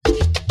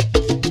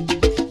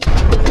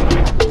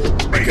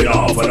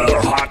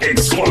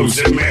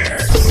Exclusive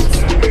mix.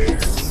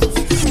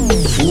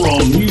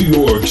 From New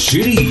York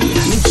City,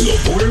 it's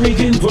the Puerto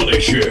Rican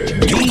Punisher,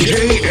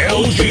 DJ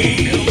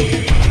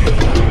L.G.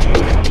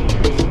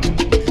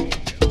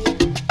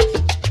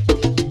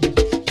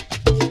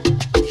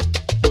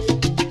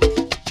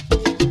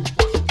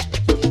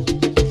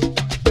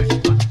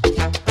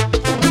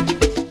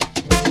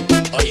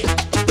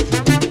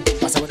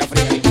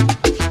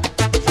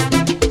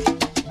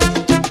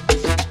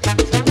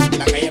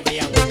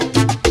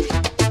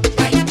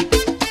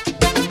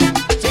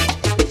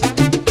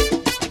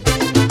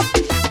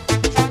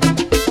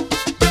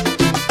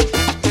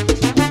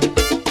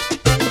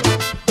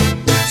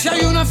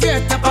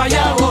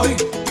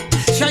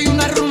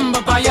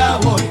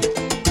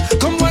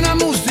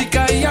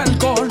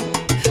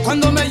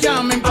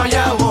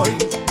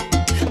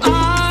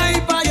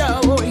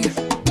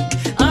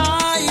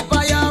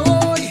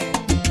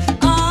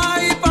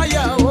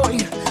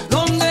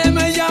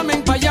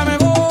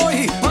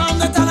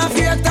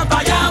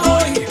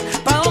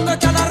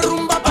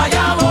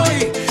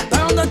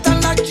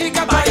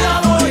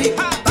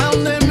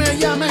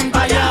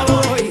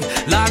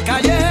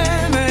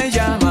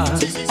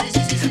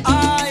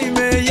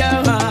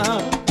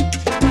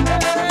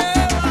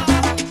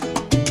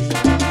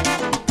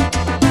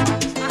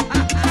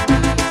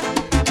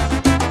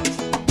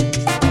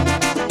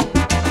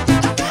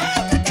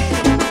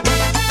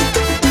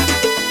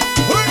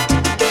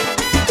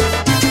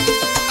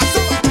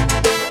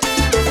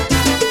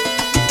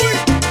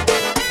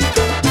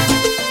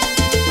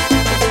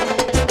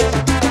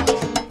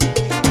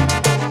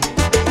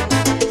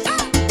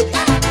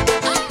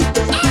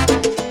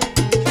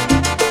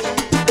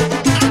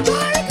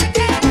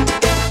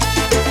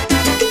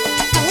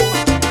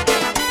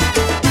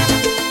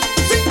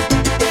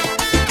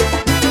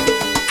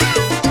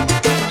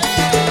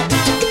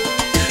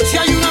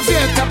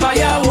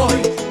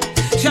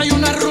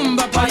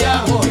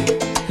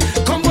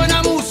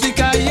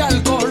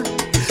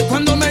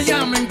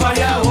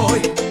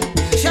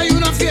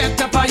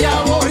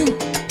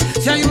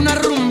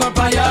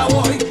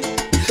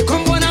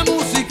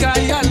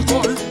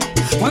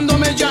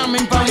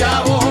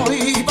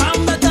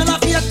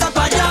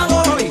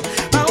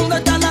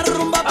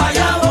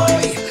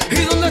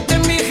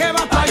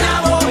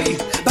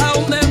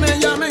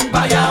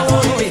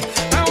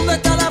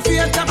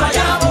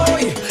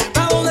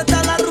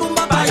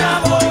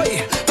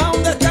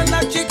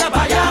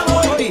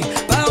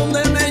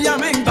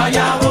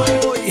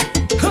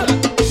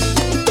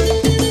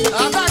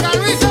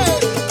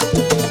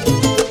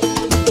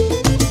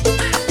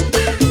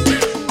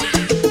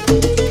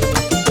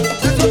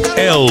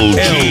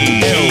 L.G.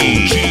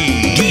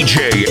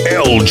 DJ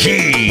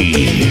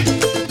L.G.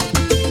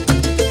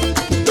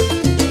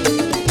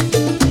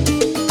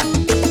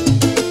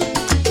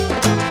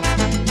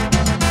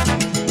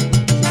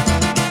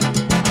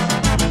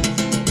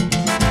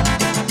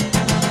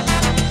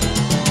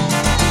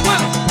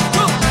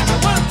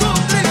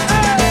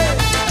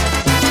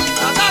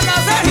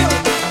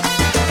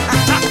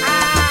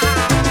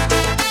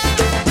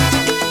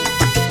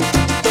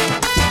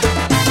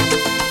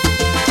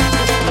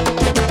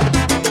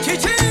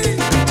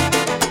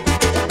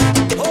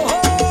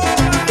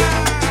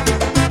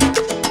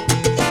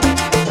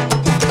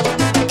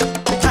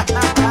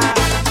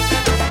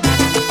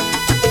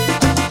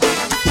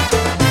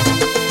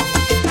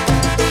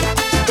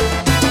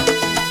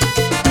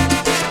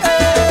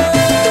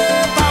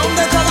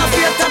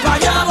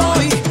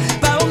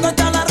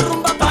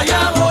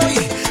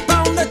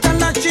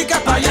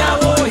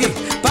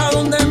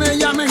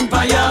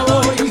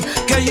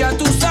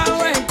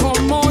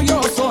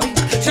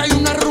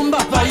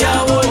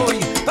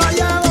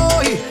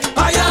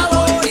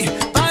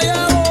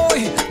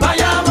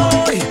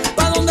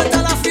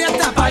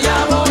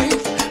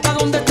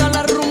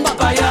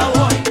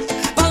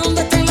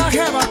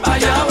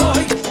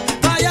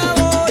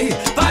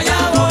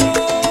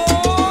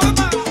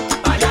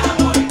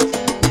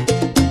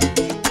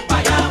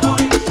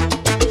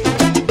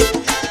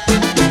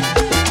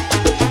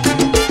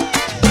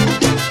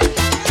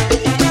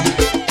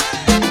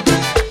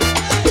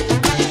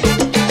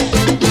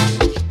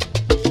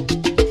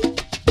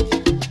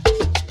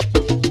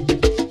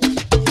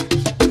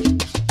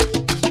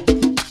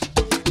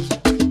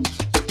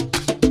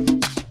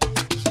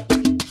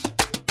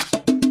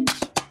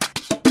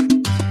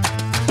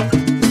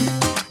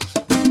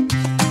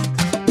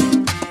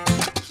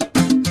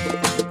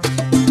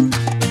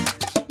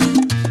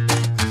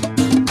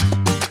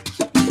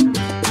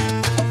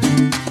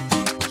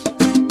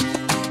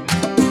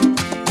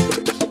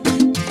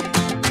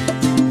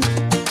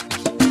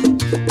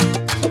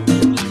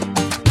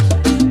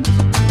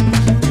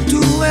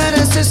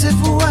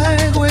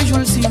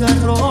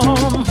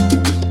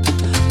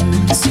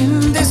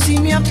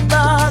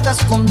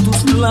 con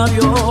tus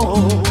labios.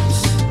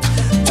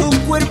 Tu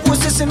cuerpo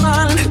es ese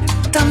mal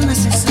tan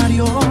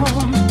necesario.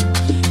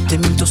 Te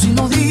miento si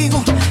no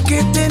digo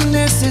que te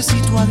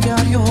necesito a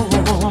diario.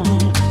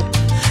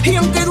 Y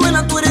aunque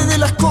duela, tú eres de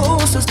las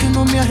cosas que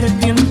no me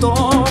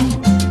arrepiento.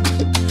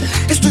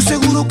 Estoy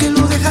seguro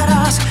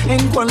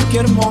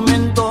cualquier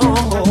momento.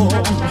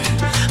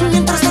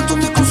 Mientras tanto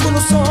me consuelo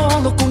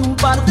solo con un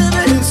par de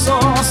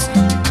besos.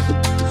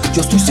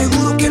 Yo estoy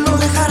seguro que lo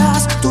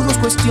dejarás, todo es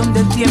cuestión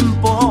de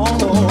tiempo.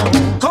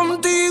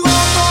 Contigo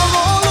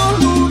todos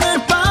los lunes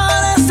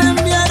parecen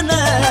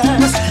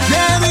viernes,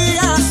 de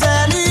día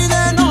cel y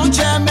de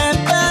noche me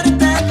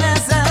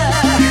pertenece.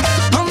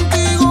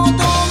 Contigo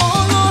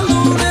todos los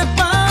lunes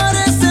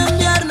parecen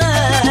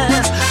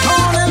viernes,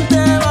 con él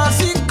te vas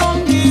y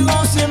conmigo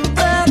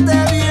siempre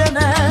te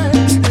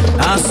vienes.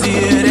 Así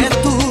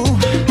eres tú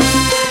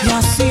y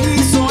así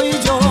soy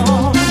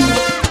yo.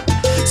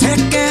 Sé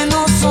que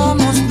no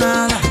somos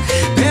nada,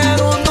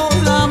 pero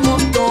nos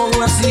damos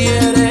todo. Así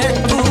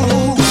eres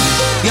tú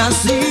y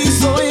así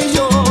soy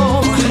yo.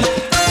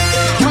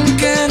 Y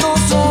aunque no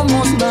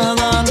somos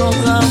nada, nos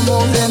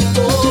damos de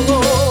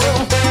todo.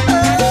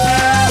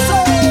 Eso.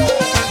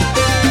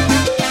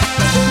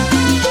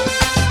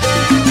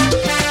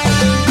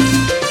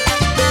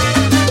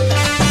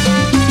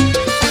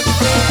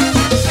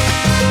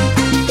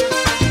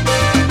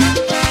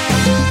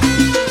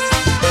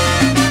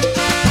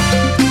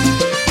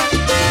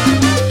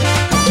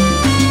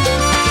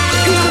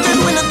 Y aunque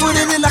duela, tú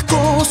eres de las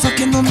cosas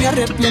que no me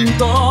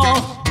arrepiento.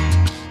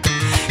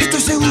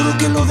 Estoy seguro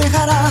que lo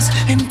dejarás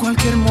en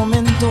cualquier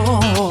momento.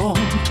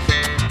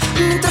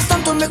 Mientras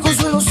tanto me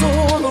consuelo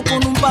solo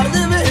con un par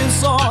de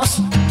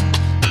besos.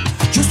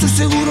 Yo estoy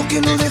seguro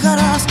que lo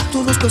dejarás,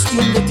 todo es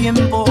cuestión de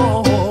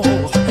tiempo.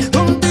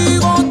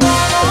 Contigo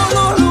todos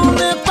los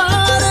lunes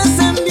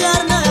parecen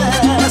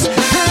viernes,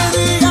 de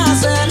día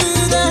cel y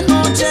de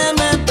noche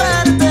me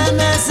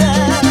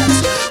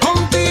perteneces.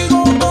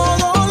 Contigo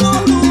todos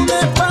los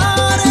lunes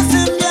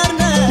parecen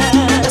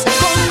viernes,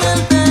 con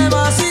él te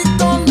vas y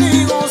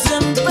conmigo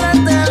siempre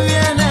te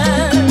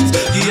vienes.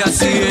 Y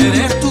así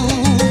eres tú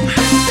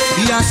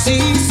y así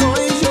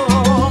soy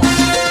yo.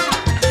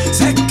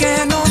 Sé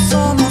que no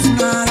somos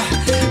nada,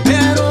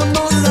 pero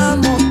nos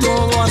damos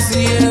todo.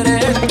 Así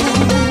eres tú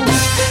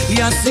y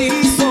así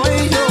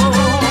soy yo.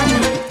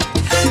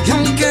 Y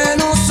aunque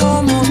no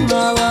somos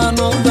nada,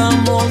 nos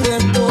damos de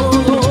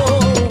todo.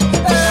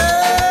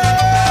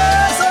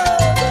 Eso.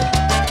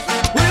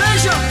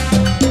 Relation.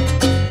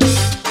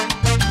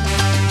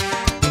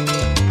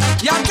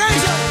 Y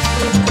aquello.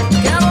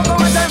 ¿Qué hago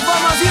con esta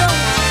información?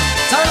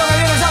 ¿Sabes lo que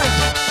viene? ¿Sabes?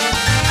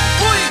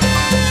 ¡Uy!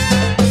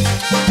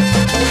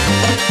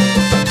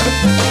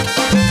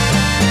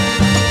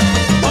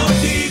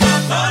 Contigo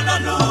todos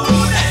los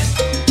lunes,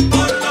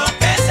 por lo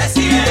que se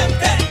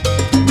siente,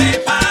 me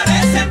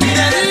parece De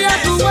bien. día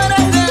tú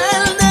eres de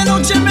él, de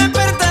noche me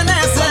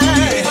pertenece.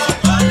 Contigo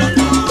todos los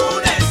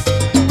lunes,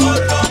 por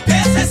lo que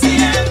se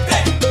siente,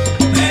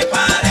 me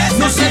parece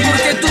No sé por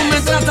qué tú me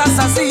tratas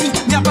así,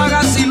 me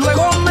apagas y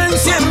luego me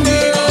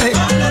enciendes.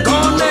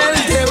 Con él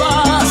te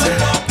vas,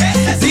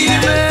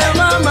 dime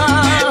mamá,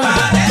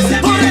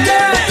 ¿por qué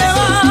te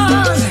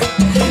vas?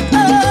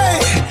 Ey,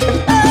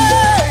 ey.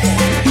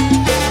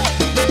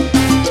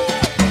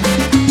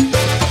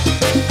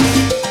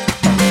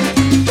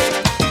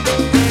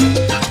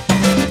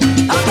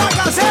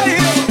 Ataca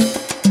serio.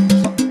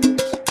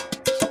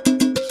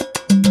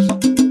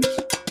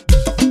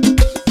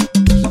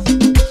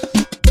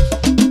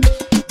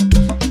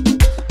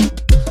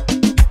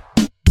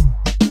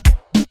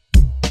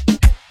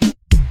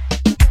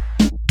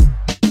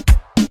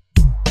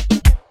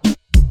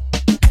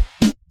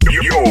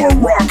 You're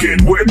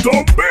rocking with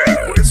the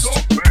best.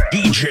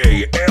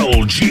 DJ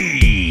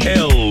L.G.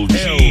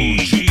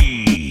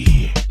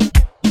 L.G.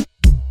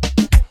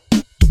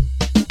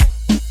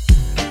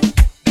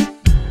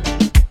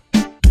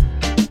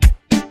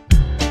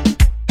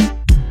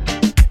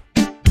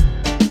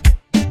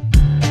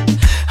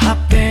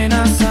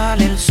 Apenas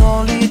sale el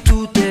sol y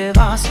tú te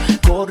vas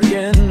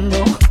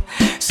corriendo.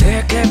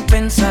 Sé que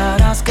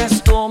pensarás que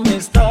esto me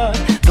está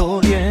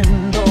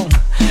doliendo.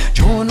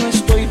 Yo no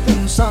estoy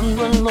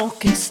pensando en lo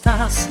que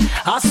estás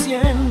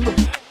haciendo.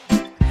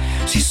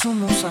 Si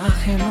somos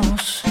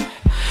ajenos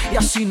y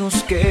así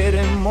nos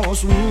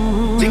queremos.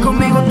 Si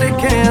conmigo te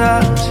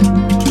quedas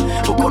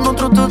o con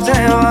otro tú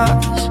te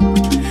vas,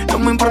 no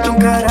me importa un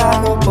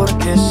carajo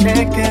porque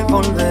sé que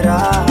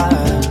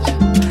volverás.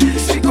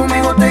 Si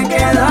conmigo te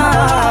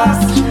quedas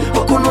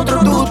o con otro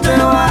tú te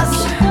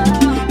vas,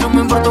 no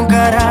me importa un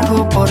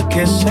carajo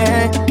porque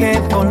sé que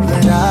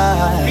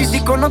volverás. Y si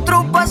con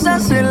otro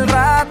pasas el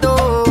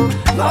rato,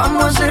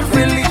 vamos a ser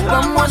felices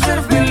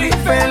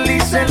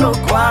los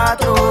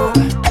cuatro.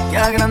 Y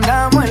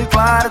agrandamos el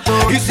cuarto.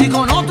 Y si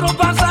con otro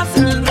pasas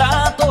el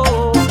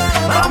rato,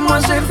 Vamos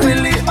a ser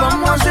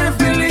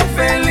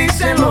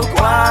felices los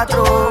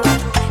cuatro.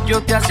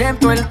 Yo te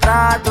acepto el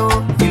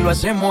trato y lo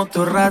hacemos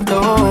todo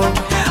rato.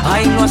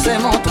 ahí lo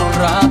hacemos otro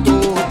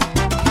rato.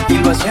 Y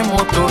lo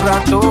hacemos todo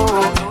rato.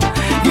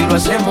 Y lo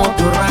hacemos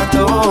todo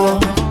rato.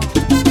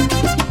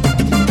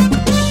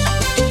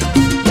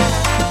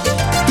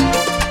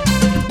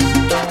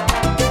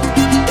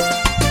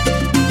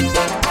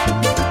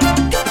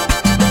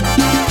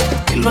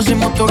 Y lo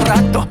hacemos todo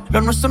rato.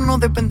 Lo nuestro no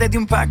depende de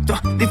un pacto.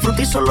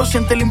 Disfruta y solo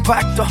siente el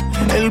impacto.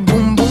 El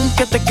boom boom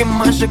que te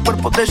quema ese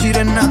cuerpo de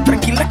sirena.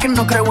 Tranquila que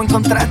no creo en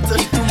contratos.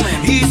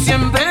 Y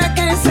siempre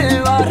que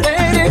se va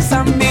regresa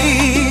a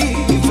mí.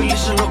 Y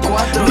felices los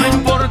cuatro. No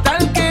importa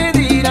el que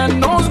dirán,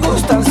 nos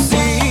gusta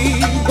así.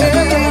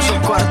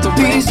 El cuarto,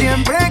 y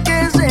siempre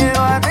que se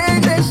va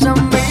regresa a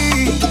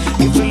mí.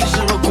 Y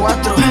felices los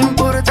cuatro. No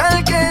importa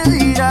el que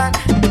dirán,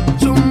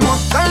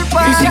 somos tal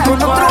para. Y si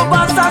con otro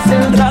pasas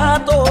el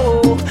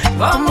rato,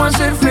 vamos a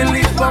ser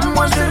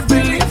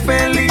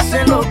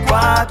felices los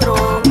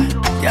cuatro.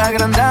 Ya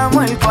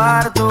agrandamos el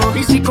cuarto.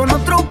 Y si con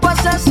otro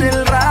pasas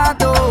el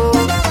rato,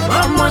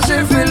 vamos a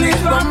ser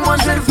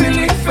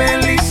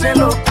felices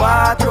los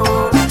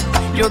cuatro.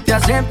 Yo te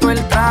acepto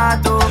el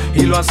trato.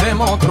 y lo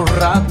hacemos otro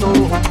rato.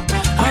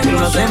 Ay,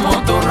 lo hacemos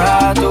otro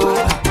rato.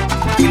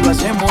 Y lo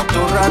hacemos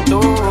otro rato.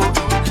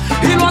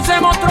 Y lo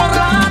hacemos otro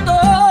rato.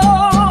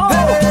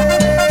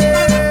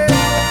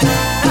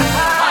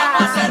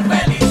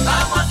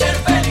 Vamos a ser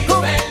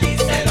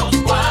felices los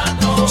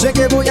cuatro. Sé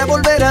que voy a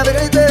volver a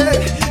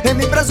verte, en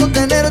mi brazo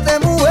tenerte,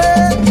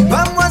 mujer.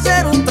 Vamos a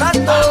hacer un trato.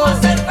 Vamos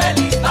a ser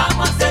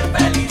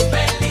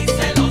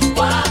felices los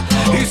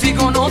cuatro. Y si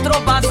con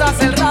otro pasas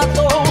el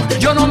rato,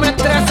 yo no me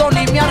estreso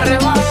ni me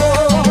arrebato.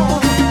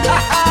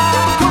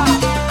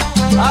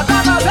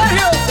 ¡Atata,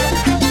 serio!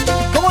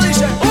 ¿Cómo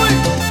dice?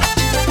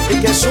 Uy.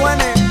 Y que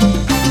suene.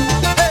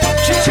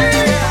 Chichi.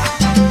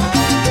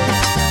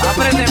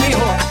 Aprende,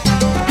 mijo.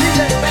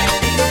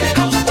 Felices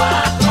los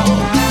cuatro.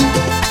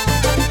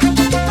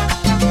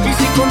 Y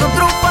si con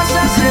otro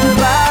pasas el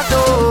rato,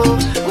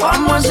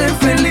 vamos a ser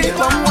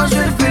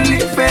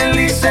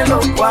felices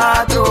los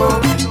cuatro.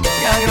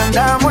 Y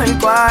agrandamos el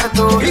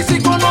cuarto. Y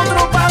si con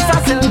otro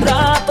pasas el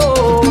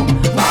rato,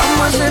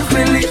 vamos a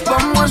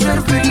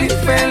ser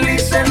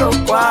felices los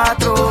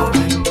cuatro.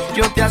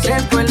 Yo te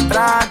acepto el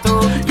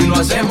trato. Y lo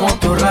hacemos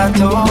todo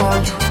rato.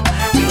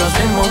 Y lo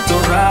hacemos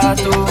todo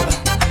rato.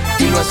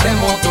 Y lo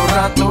hacemos todo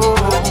rato.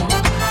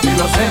 Y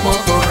lo hacemos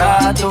todo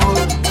rato.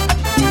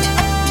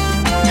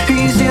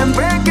 Y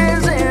siempre que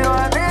se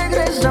va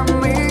regresa a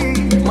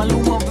mí.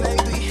 Maluma,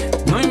 baby.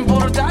 no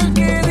importa el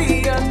que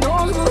diga,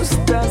 nos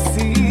gusta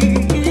así.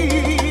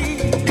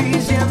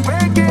 Y siempre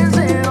que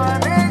se va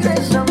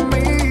regresa a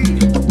mí.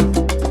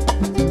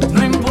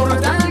 No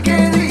importa el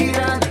que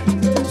digan,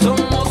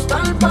 somos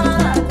tal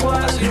para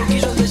cual. Así lo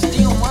quiso el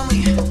destino,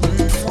 mami.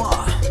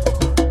 Mua.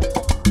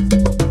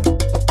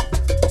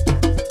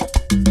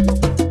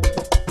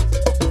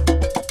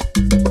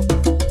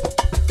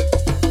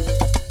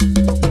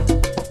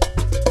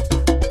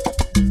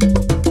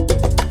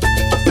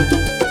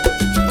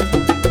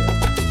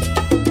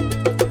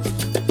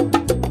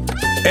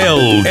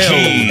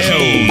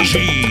 LG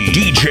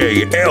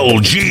DJ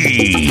LG.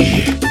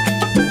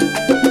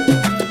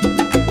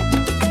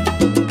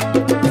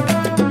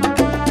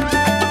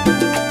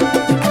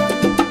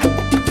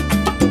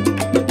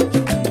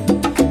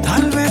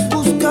 Tal vez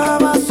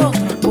buscabas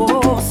otra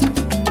cosa.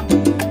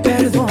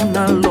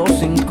 Perdona los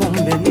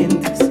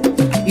inconvenientes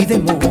y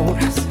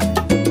demoras.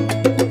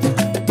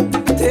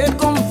 Te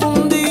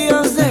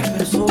confundías de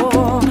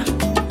persona.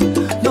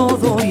 No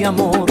doy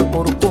amor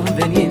por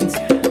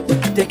conveniencia.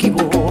 Te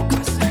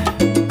equivocas.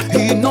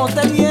 Y no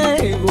te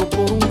niego,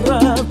 por un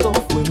rato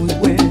fue muy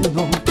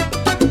bueno.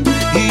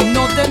 Y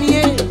no te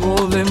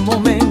niego, de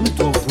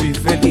momento fui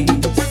feliz.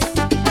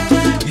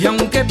 Y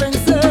aunque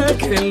pensé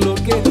que lo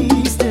que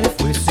diste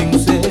fue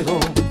sincero,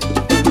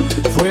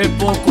 fue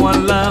poco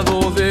al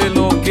lado de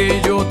lo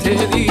que yo te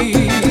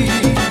di.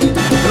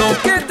 Lo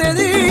que te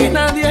di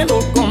nadie lo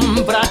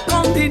compra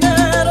con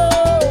dinero.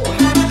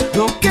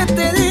 Lo que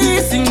te di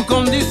sin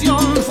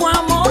condición fue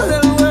amor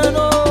del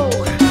bueno.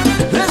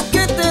 Es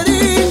que te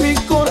di mi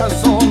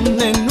corazón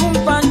en un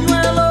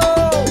pañuelo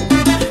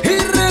y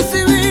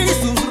recibí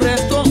sus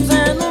restos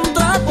en un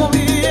trapo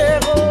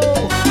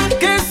viejo.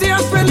 Que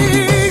seas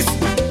feliz,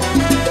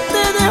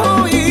 te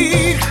dejo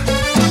ir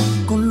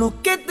con lo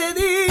que te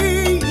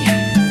di.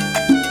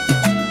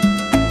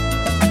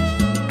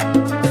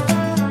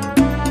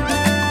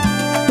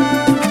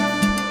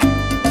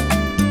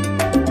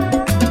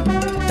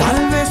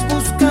 Tal vez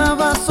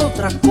buscabas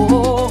otra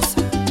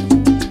cosa.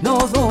 No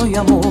doy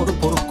amor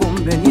por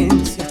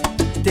conveniencia,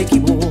 te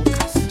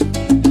equivocas.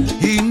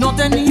 Y no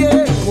te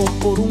niego,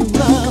 por un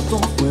rato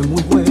fue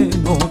muy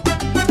bueno.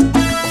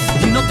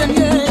 Y no te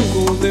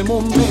niego, de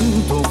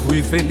momento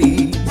fui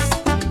feliz.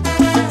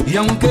 Y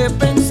aunque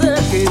pensé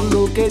que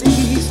lo que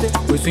diste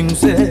fue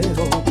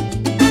sincero,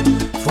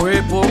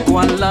 fue poco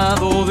al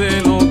lado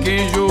de lo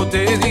que yo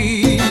te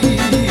di.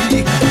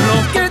 Lo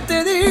que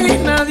te di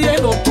nadie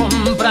lo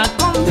compra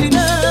con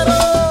dinero.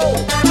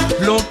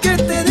 Lo que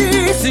te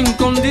di sin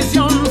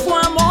condición fue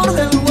amor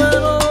del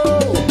bueno.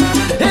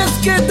 Es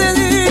que te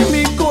di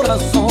mi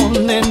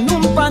corazón en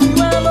un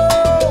pañuelo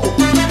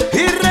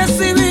y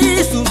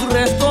recibí sus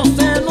restos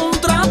en un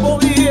trapo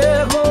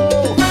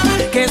viejo.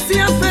 Que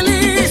seas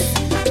feliz,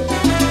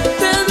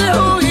 te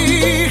dejo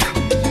ir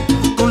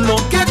con lo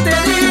que te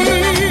di.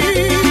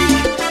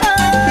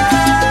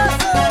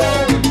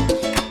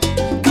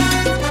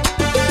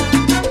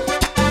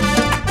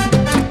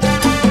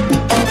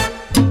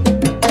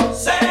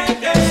 Sé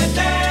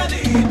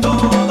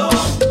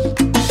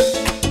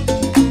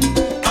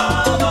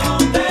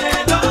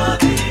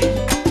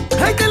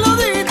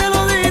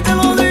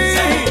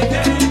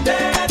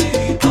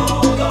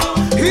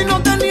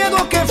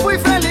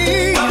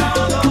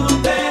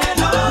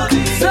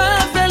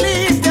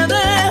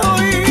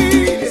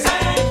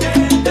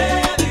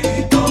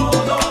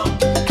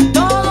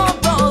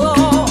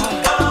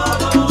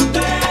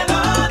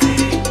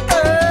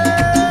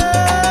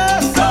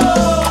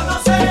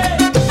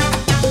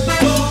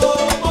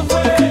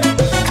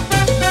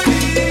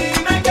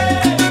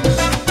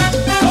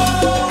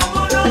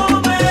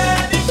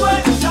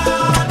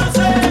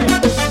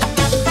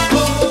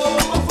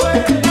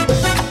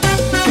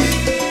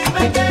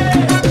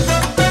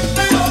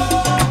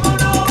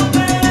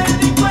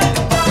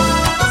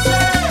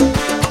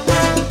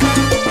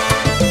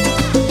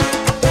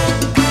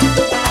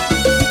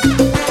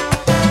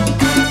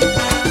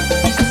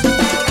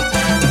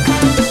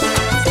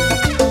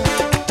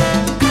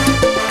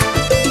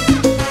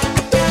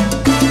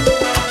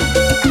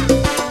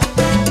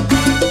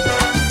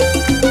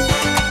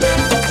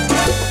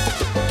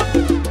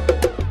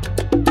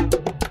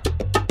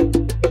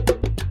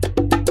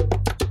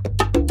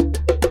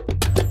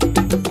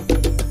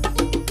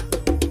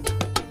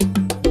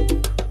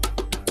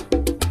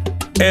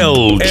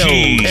LG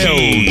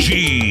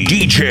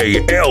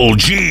DJ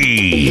LG.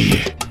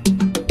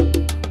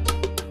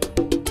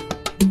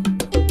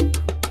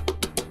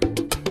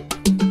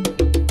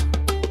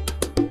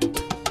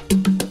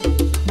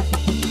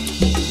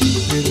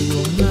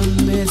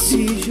 Perdóname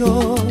si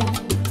yo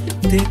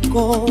te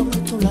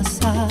corto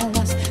las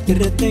alas, te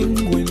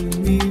retengo en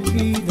mi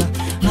vida,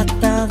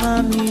 atada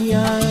a mi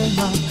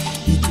alma,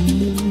 y tu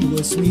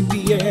mundo es mi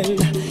piel,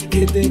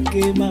 que te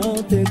quema,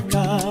 te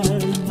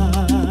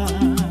calma.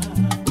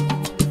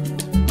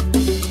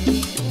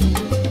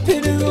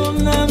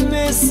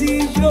 Perdóname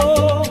si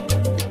yo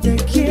te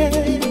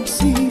quiero,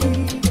 sí,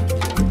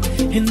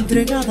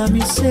 entregada a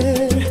mi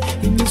ser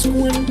y mis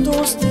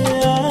cuentos de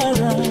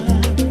hadas,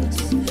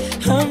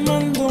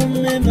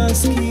 amándome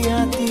más que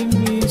a ti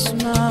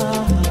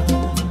misma.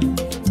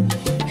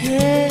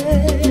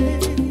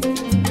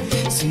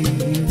 Si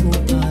vivo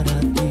para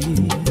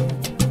ti,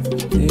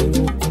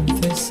 debo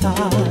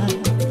confesar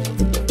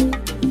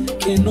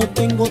que no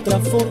tengo otra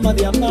forma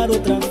de amar,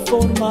 otra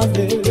forma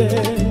de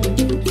ver.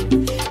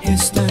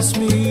 Esta es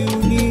mi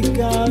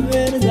única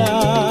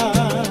verdad.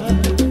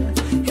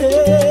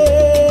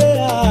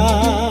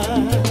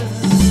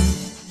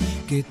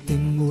 Que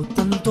tengo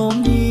tanto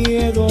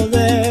miedo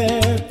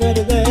de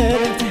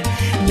perderte,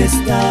 de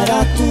estar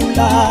a tu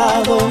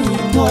lado y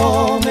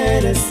no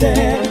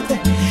merecerte.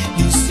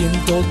 Y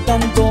siento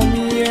tanto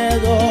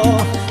miedo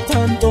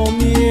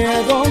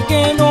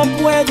que no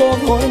puedo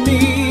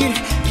dormir,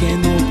 que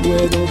no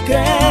puedo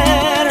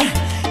creer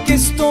que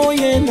estoy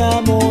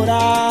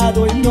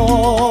enamorado,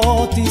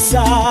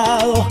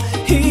 hipnotizado,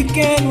 y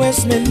que no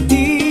es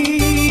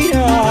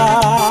mentira,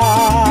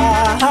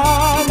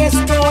 que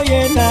estoy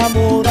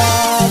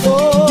enamorado,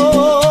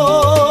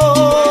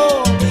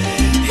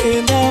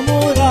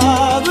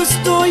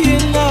 estoy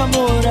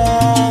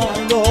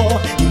enamorado,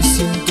 y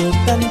siento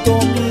tanto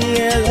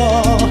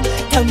miedo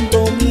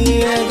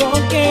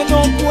que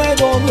no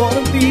puedo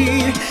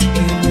dormir,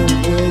 que no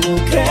puedo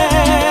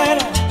creer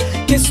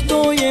que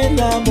estoy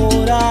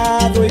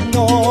enamorado,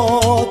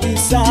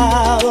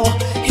 hipnotizado,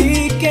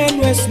 y que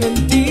no es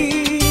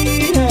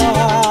mentira.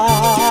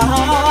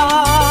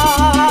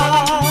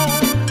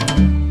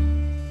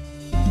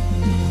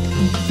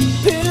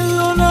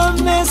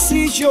 Perdóname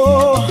si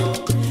yo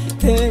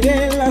te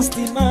he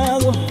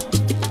lastimado,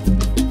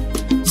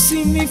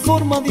 si mi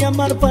forma de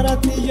amar para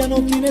ti ya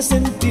no tiene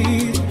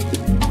sentido.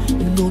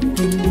 No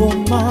tengo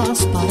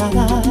más para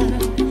dar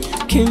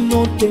que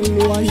no te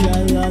lo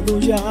haya dado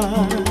ya.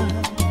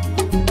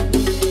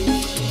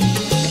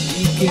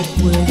 ¿Y qué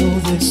puedo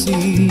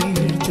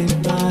decirte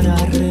para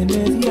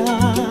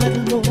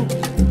remediarlo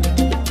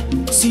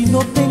si no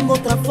tengo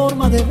otra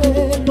forma de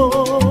verlo,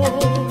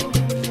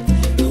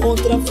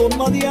 otra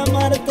forma de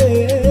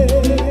amarte?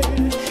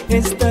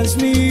 Esta es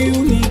mi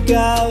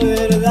única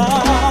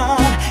verdad.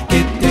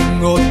 Que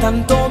tengo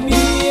tanto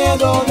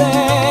miedo de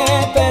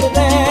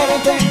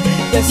perderte,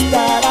 de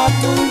estar a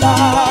tu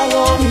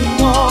lado y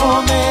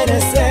no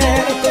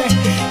merecerte.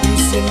 Y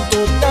siento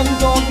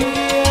tanto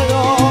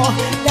miedo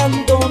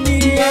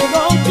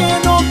que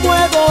no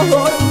puedo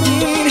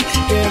dormir,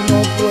 que no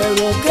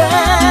puedo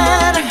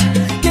creer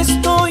que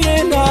estoy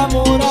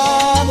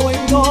enamorado,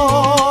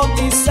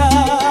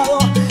 hipnotizado,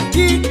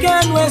 y que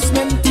no es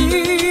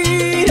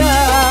mentira.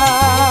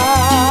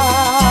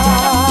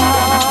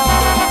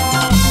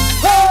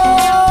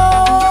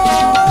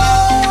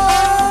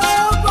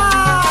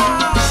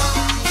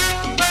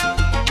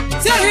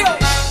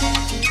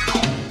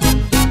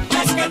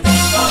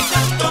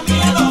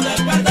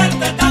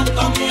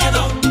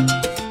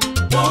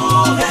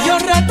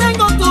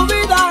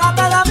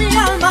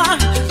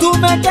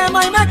 Me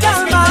quema y me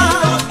calma.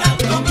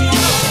 Tanto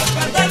miedo de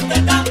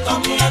perderte, tanto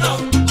miedo.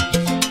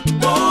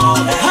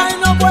 Ay,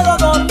 no puedo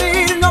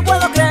dormir, no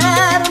puedo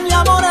creer, mi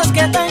amor, es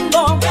que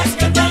tengo. Es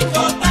que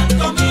tengo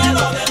tanto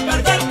miedo de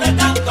perderte,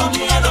 tanto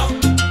miedo.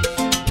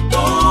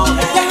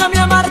 Déjame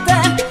amarte,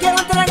 quiero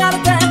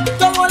entregarte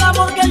todo el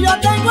amor que yo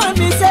tengo en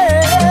mi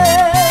ser.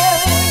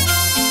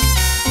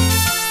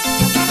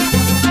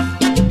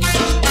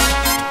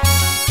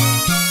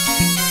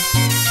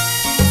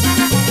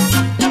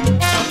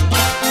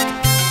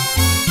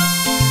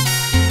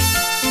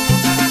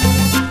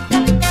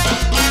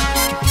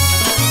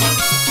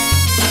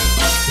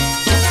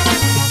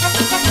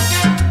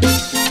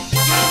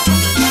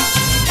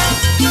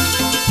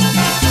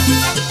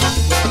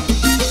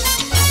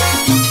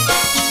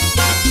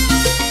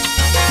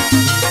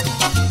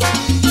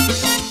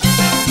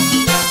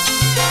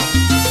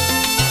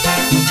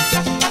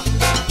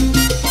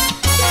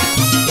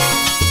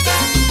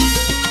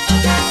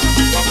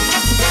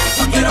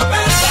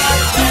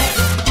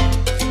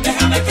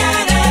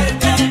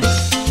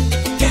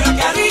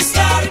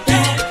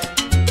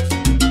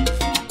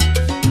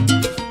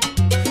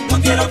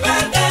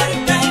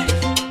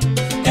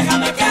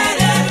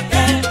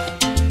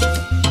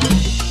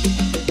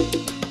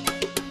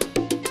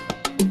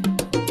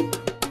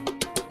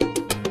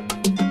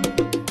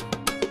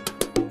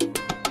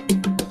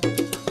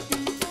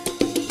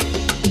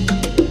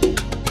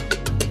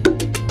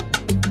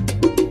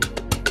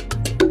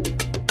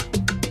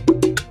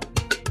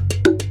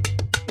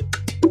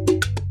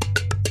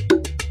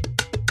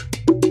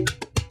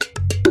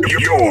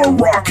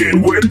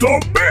 rocking with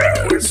the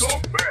best.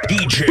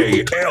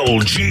 DJ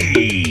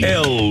L.G.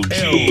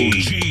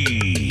 L.G.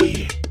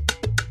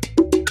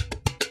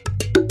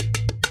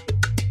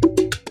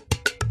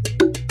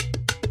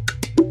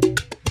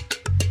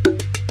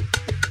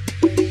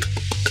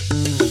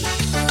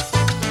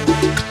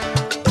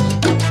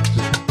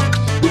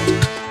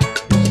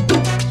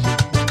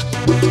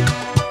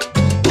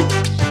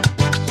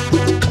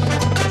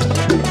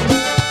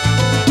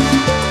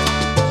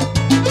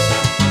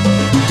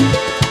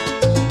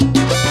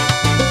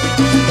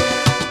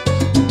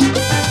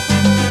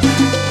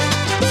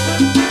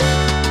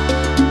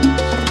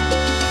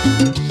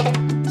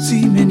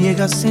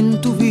 En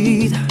tu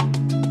vida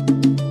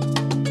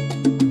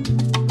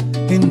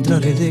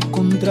entraré de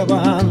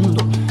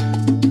contrabando.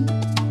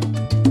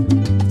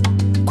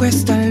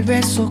 Cuesta el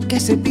beso que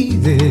se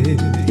pide,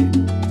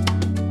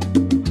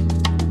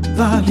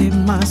 vale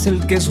más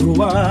el que es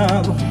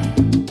robado.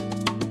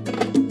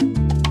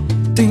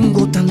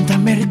 Tengo tanta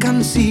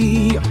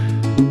mercancía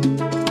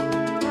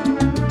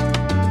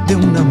de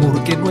un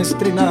amor que no he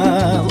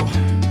estrenado.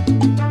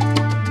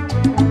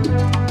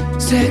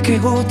 Sé que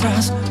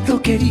otras lo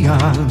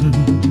querían,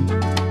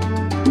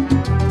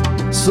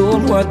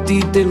 solo a ti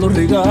te lo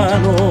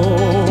regalo.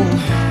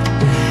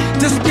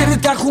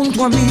 Despierta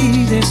junto a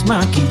mí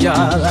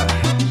desmaquillada,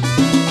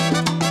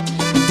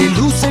 te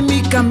luce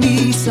mi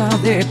camisa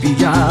de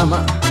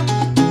pijama.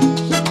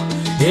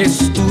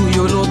 Es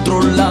tuyo el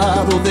otro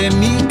lado de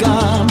mi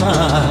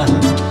cama,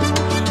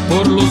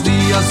 por los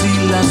días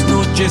y las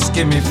noches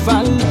que me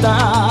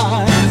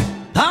faltan.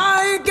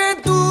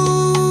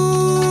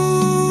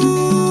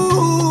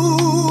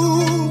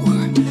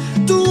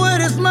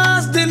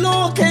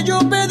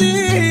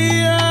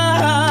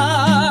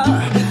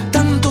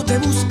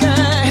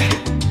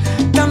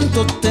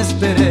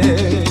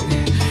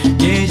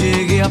 Que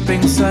llegué a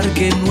pensar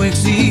que no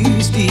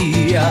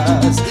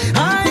existías.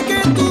 Ay,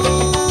 que tú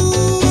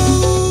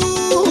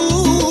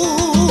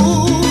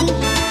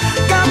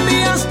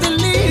cambiaste el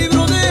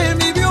libro de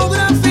mi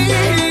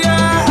biografía.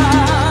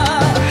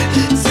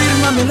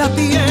 Fírmame la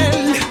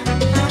piel,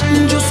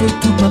 yo soy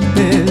tu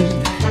papel.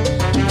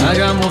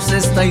 Hagamos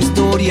esta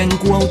historia en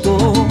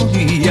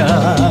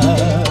coautoría.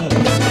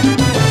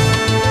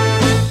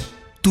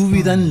 Tu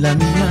vida en la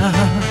mía.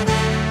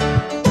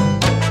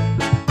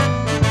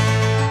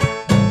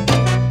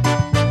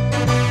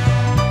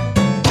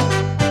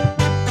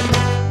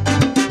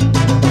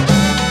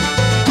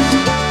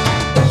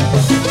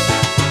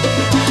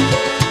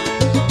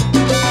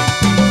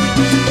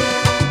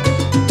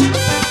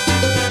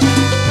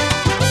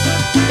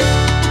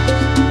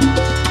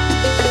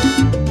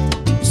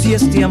 Si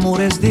este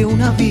amor es de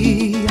una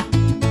vía,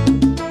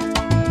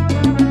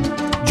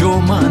 yo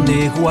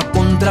manejo a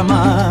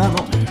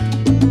contramano.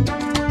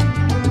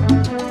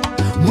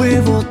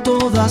 Muevo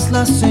todas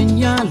las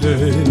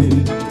señales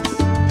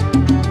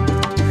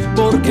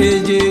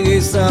porque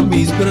llegues a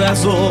mis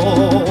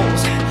brazos.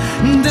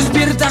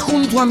 Despierta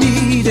junto a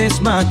mí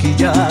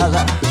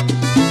desmaquillada,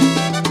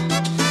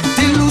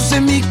 te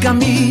luce mi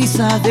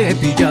camisa de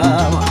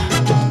pijama.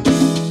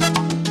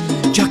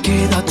 Ya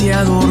quédate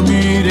a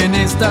dormir en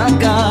esta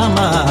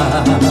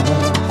cama,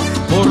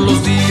 por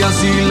los días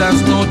y las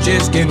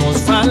noches que nos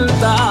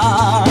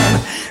faltan.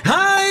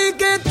 Ay,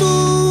 que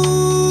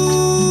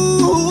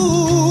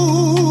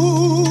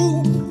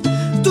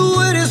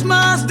tú eres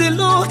más de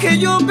lo que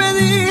yo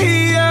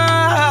pedía.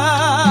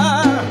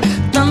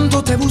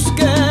 Tanto te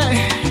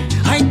busqué,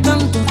 ay,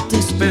 tanto te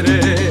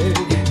esperé,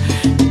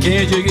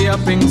 que llegué a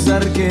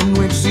pensar que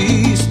no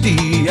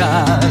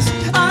existías.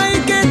 Ay,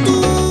 que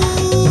tú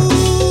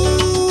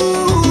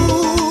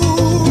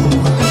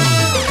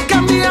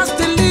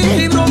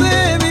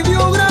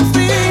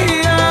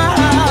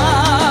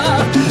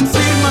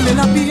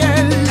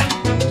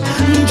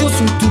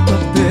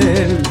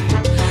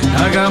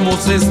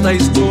hagamos esta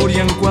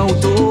historia en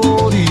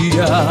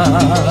coautoría.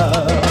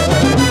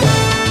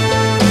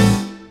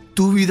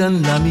 Tu vida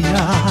en la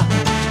mía.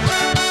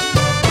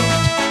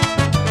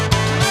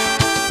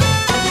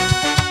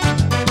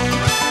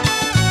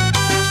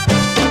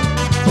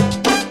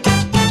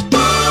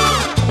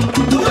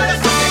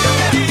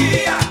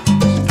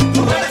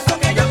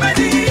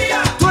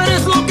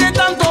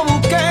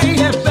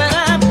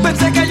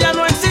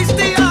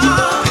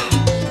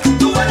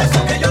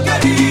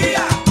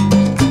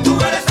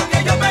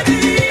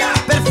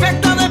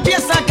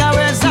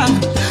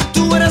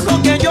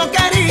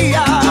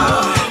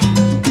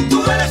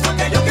 Tú eres lo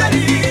que yo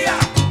quería.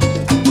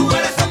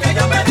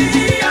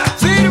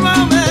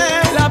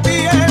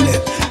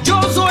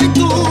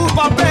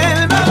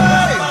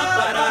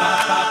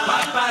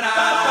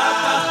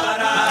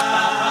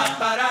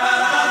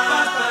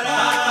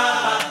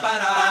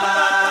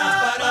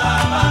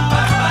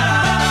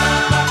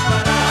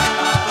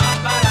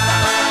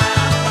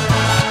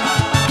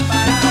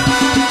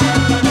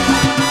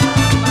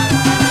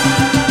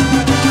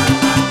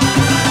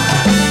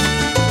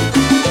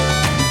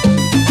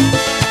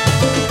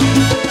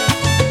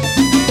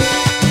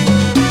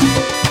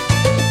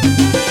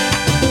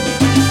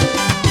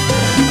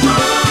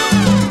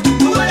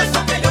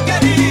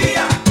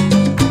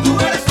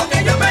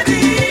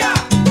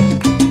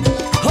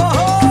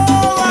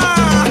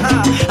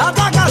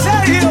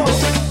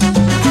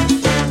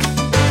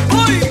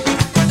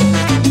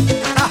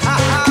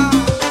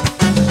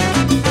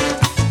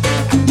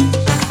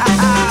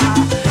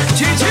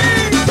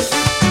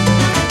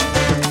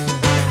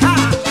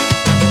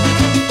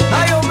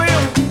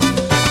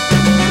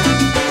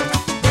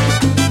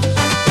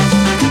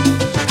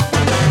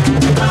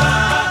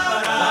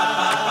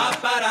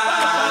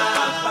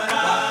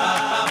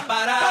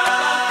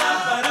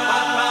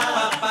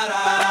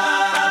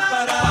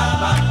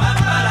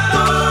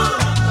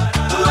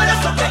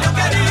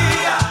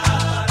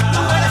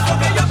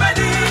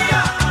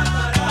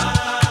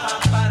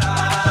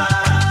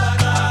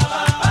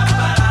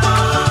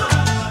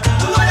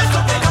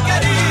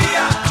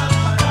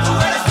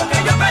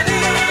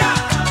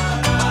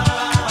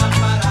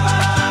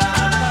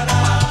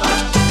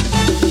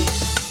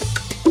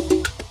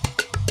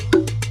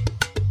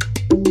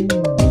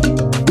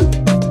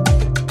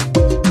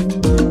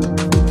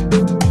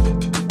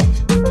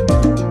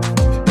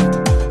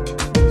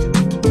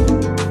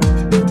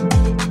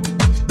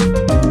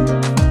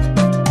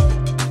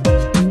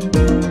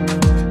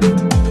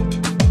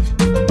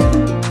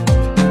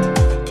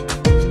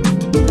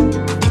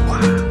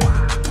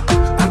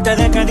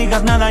 que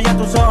digas nada, ya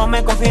tus ojos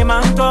me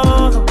confirman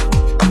todo.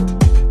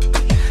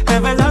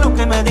 Es verdad lo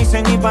que me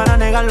dicen y para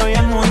negarlo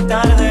ya es muy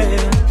tarde.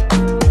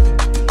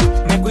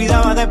 Me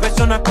cuidaba de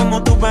personas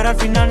como tú, pero al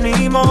final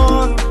ni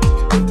modo.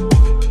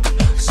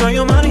 Soy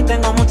humano y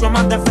tengo mucho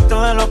más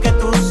defectos de lo que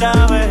tú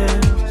sabes.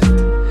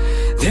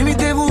 De mí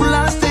te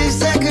burlaste y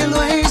sé que lo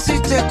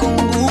hiciste con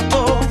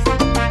gusto.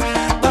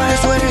 Para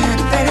eso eres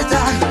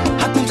experta,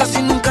 apunta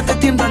si nunca te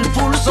tiembla el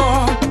pulso.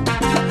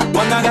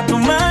 Cuando hagas tu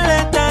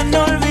maleta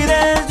no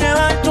olvides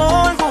llevar tu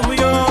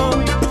orgullo.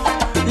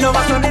 Lo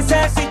vas a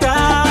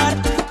necesitar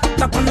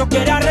hasta cuando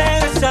quieras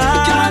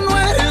regresar. Ya no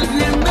eres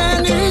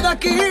bienvenida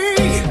aquí.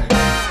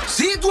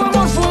 Si tu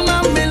amor fue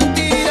una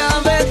mentira,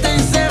 vete y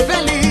sé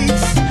feliz.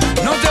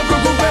 No te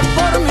preocupes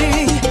por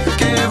mí,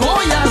 que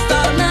voy a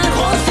estar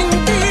mejor sin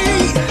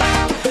ti.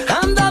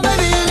 Anda a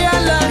pedirle a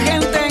la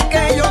gente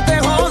que yo te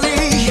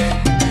jodí,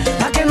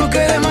 a que no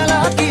quede mal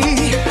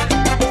aquí.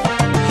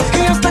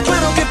 Y está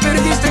claro que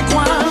perdiste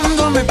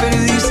cuando me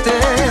perdiste,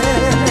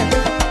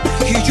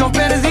 y yo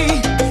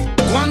perdí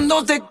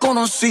cuando te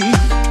conocí.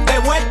 De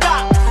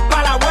vuelta,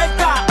 pa' la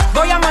vuelta,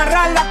 voy a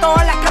amarrarla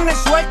toda la carne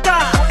suelta.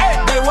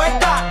 De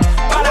vuelta,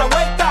 pa' la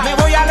vuelta, me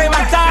voy a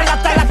levantar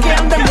hasta las que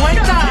anden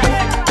muertas.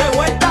 De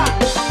vuelta,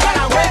 pa'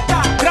 la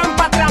vuelta,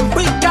 trampa,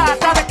 trampita,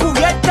 está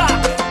descubierta.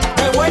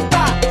 De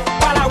vuelta,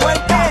 pa' la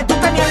vuelta, tú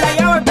tenías la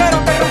llave pero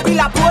te rompí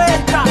la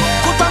puerta.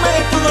 Cúlpame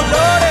de tus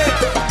dolores,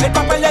 el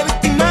papel de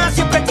víctima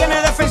siempre tiene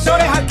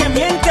defensores. Al que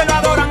miente lo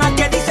adoran, al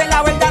que dice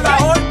la verdad lo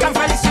ahorcan.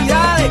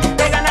 Felicidades,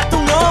 te ganaste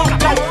un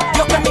Oscar.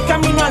 Dios que mi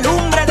camino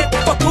alumbre de tu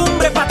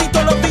costumbre. Pa' ti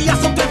todos los días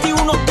son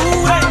 31 de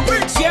octubre.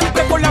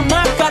 Siempre con la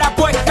máscara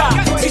puesta.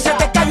 Si se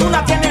te cae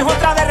una tienes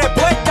otra de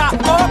respuesta.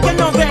 Ojos que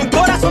no ven,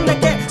 corazón de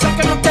que sé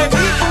que no te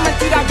vi, tu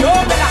mentira yo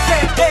me la sé.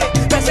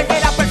 Pensé que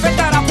era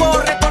perfecta, ahora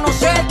puedo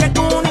reconocer que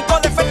tu único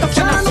defecto fue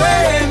Ya no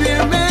nacer. eres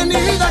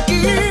bienvenida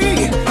aquí.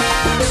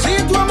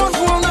 Si tu amor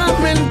fue una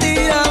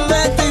mentira,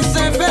 vete y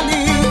sé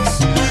feliz.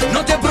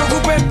 No te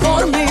preocupes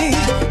por mí,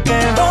 Que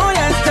voy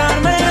a estar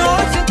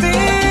mejor sin ti.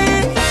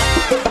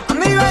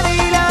 Amiga,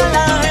 dile a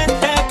la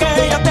gente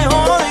que yo te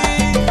jodí,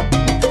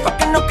 pa'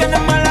 que no quede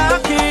mal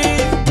aquí.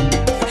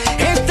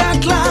 está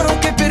claro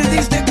que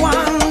perdiste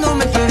cuando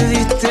me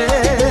perdiste,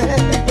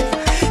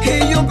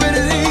 y yo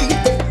perdí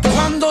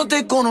cuando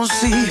te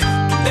conocí.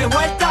 De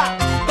vuelta,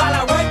 pa'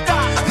 la vuelta.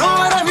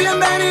 No eres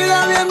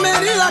bienvenida,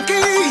 bienvenida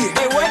aquí.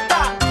 De vuelta,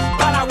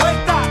 pa' la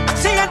vuelta.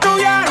 Sigue tu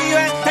viaje y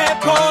vete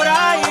por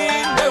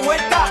ahí. De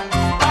vuelta,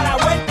 pa' la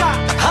vuelta.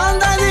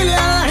 Anda y dile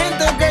a la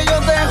gente que yo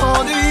te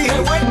jodí. De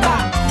vuelta,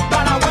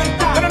 pa' la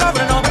vuelta. Pero no,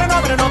 pero no, pero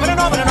no, pero no, pero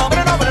no, pero no,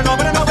 pero no, pero no,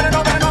 pero no, pero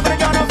no, pero no, pero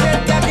yo no fui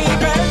el que a ti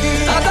perdí.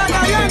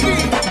 Ataca,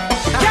 Yankee.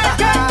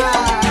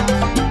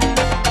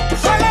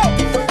 Solo.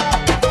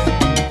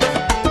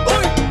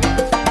 Uy.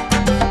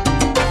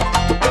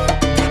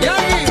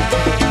 Yankee.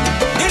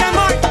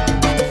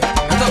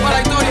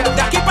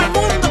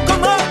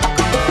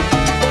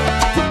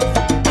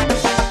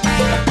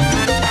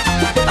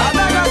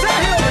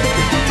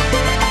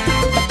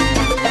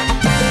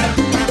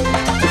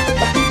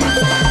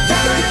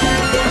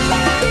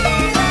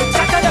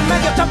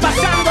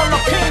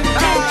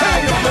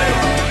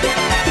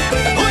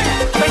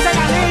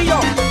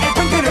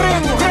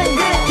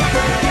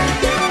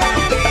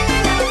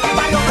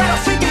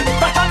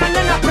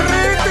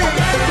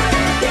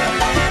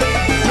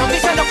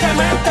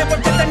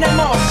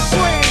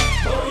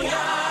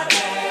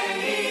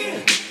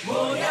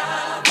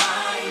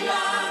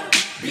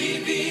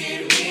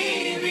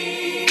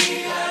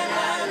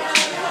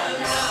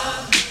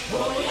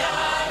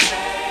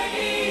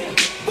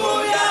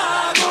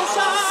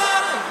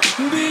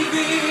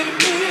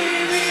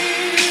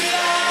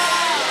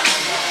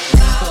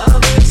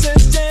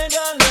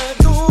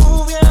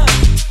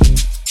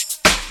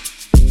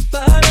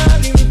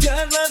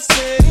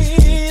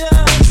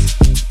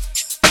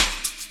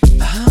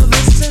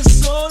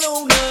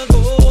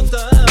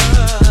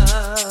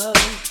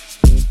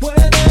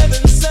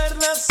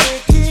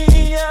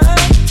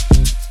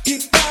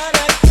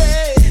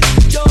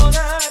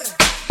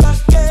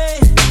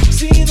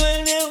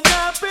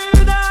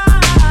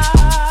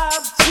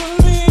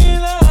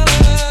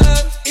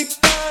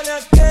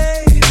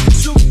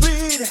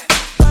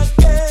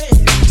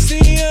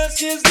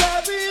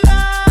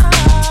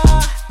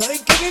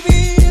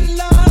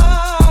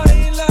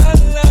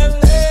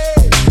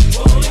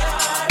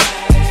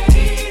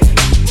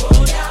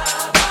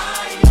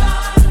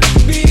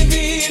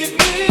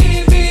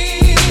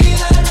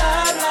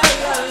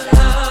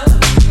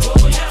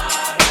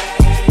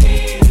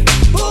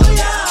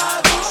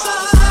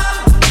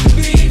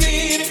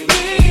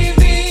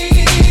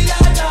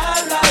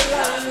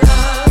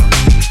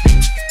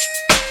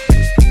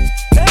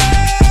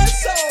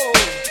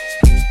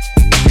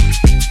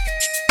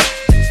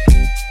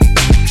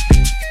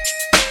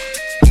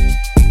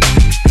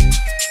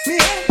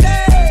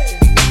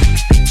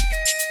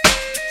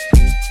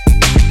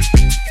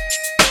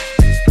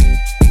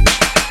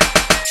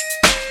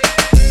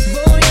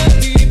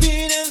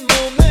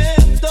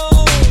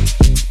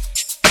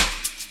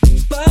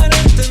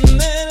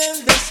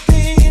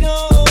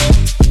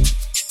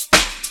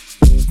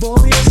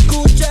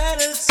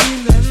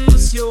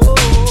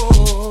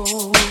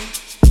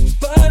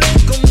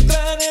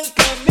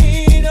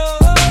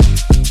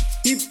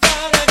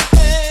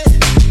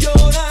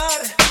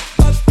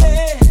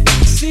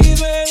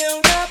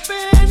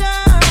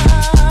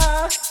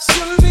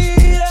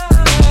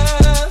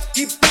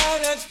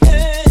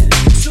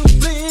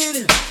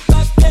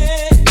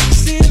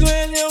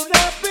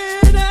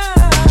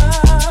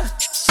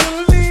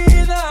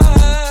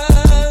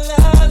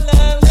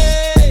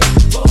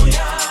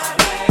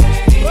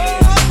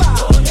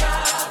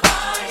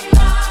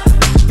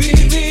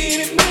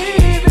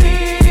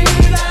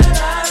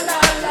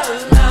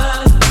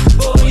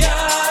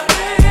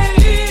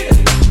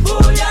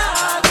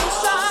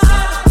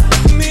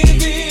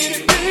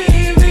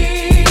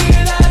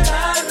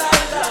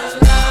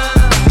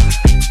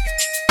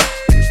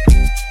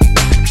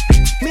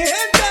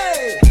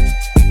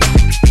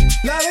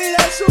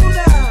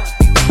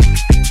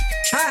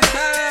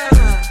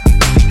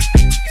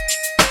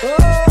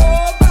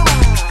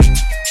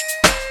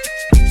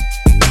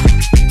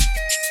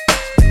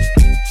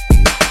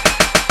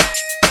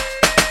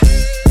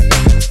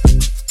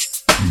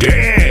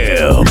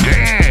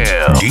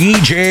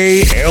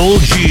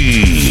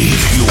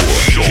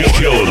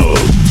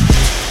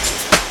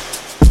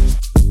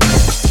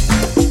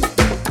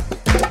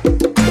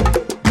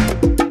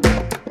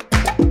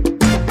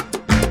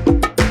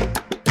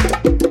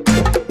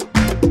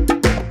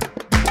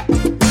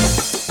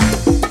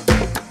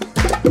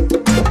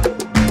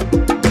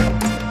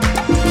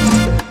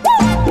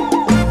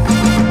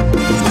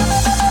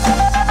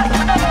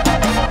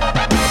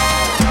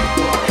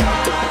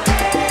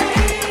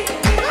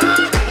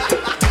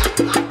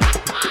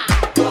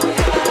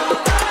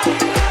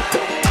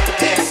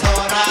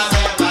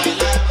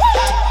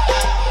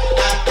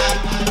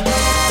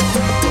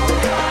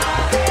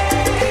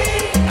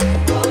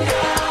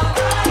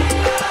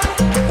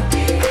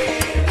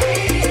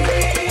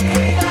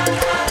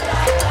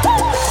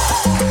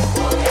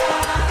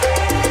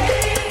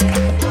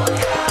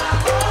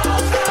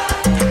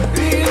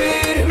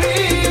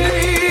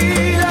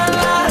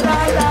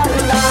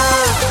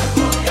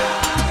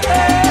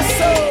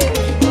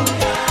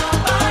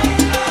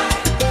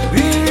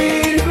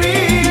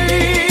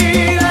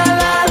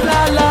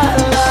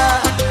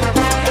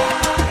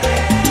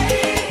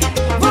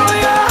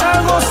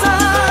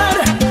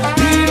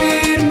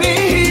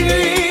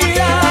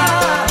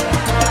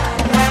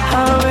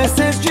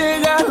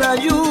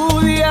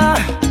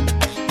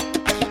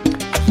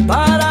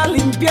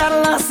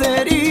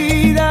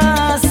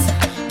 heridas.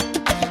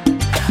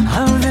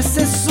 A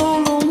veces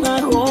solo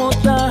una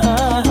gota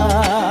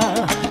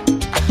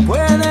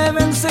puede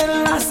vencer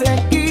la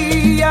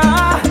sequía.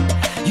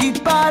 ¿Y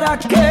para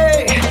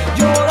qué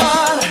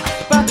llorar?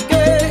 ¿Para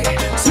qué?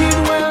 Si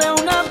duele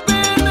una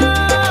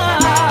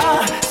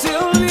pena, se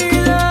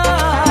olvida.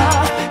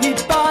 ¿Y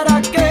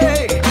para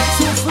qué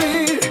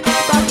sufrir?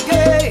 ¿Para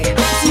qué?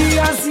 Si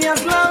así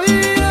es la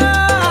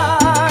vida,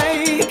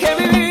 hay que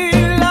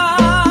vivirla,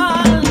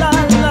 la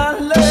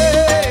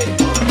ley.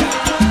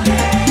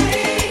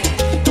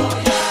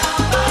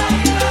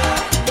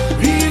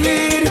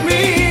 Vivir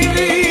mi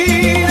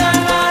vida,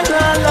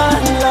 la.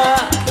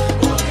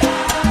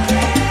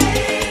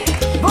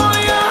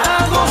 Voy a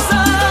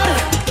gozar,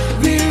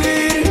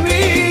 vivir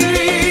mi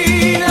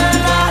vida,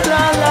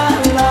 la.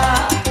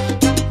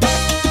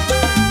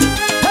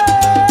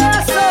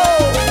 Eso.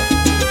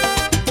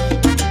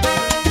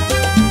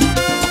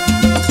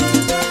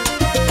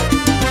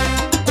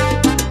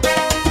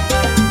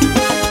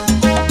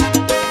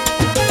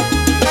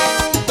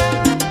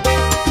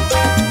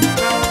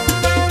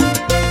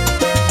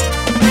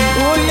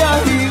 Voy a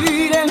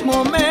vivir el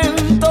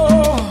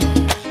momento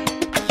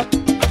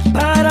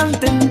para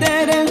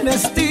entender el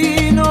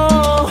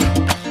destino.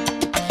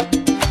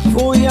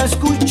 Voy a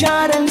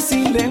escuchar el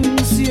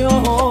silencio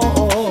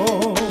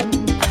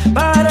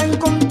para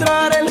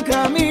encontrar el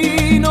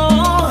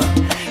camino.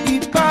 ¿Y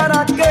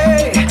para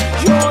qué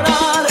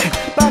llorar?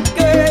 ¿Para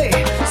qué?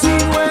 Si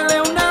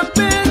duele una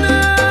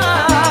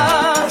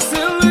pena,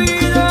 se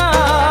olvida.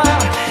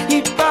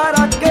 ¿Y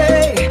para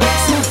qué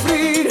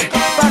sufrir?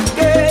 ¿Para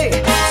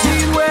qué? Si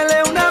duele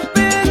una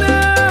pena,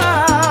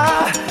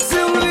 se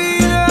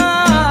olvida.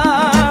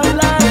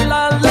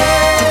 La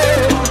ley.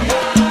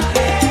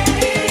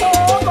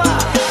 Opa.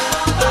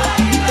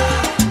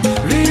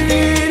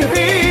 Vivir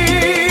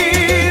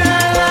vida,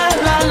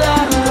 la.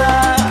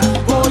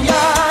 Voy a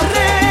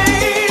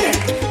reír,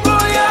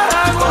 voy a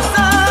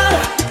gozar,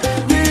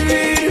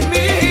 vivir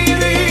mi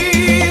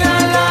vida,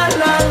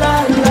 la.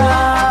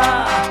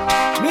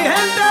 Mi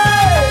gente.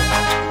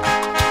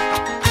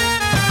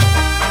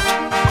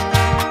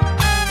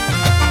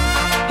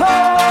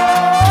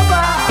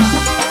 Opa.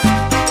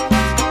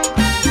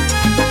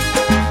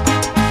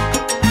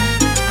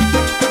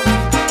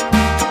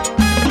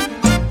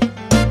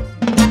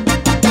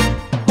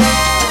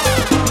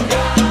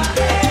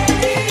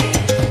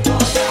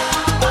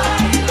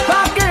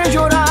 ¿Pa' qué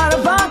llorar?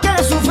 ¿Pa'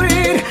 qué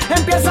sufrir?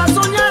 Empieza a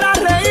soñar, a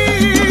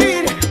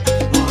reír.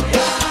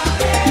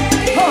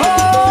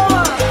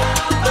 Oh,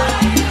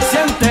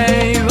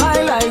 siente y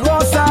baila y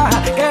goza,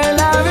 que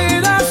la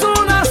vida es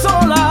una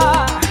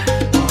sola.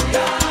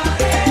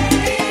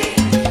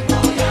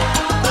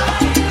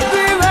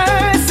 Vive,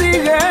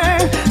 sigue,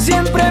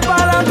 siempre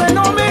para adelante,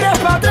 no mires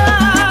para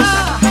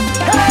atrás.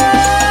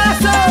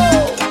 Eso,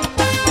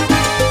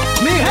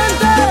 mi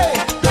gente,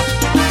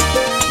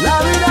 la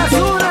vida es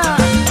una.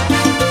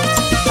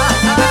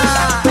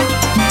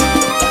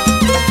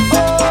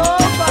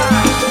 Opa.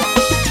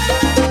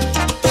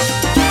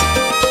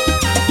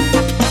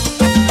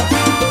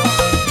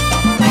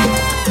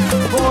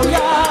 Voy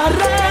a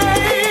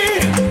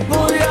reír,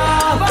 voy a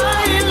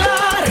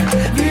bailar,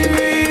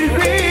 vivir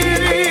mi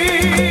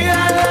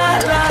vida, la.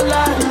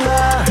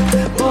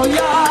 Voy a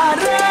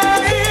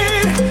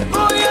reír,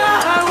 voy a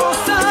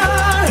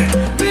gozar,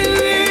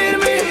 vivir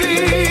mi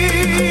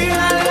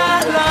vida, la.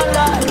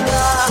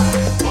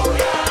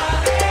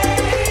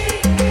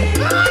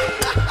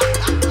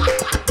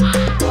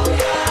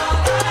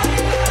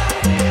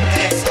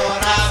 Es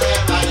hora de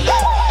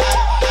bailar.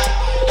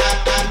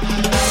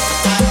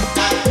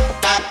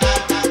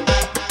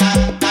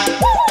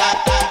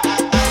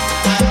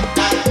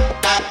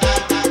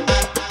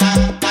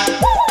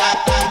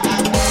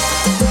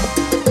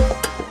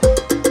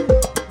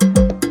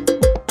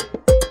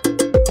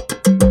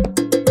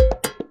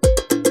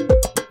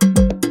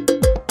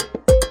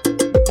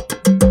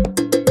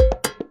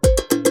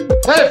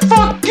 Hey,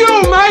 fuck you,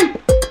 man!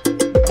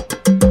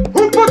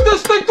 Who put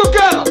this thing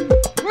together?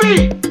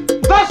 Me!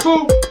 That's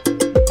who!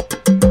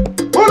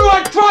 Who do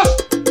I trust?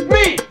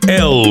 Me!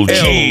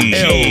 LG.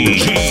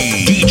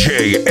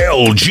 DJ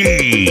LG.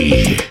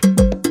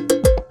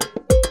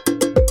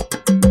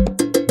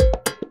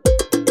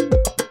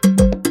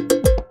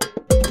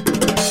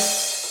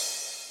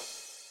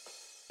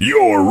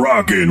 You're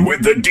rocking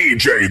with the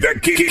DJ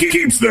that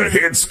keeps the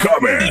hits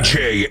coming.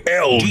 DJ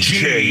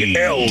LG.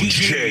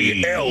 LG.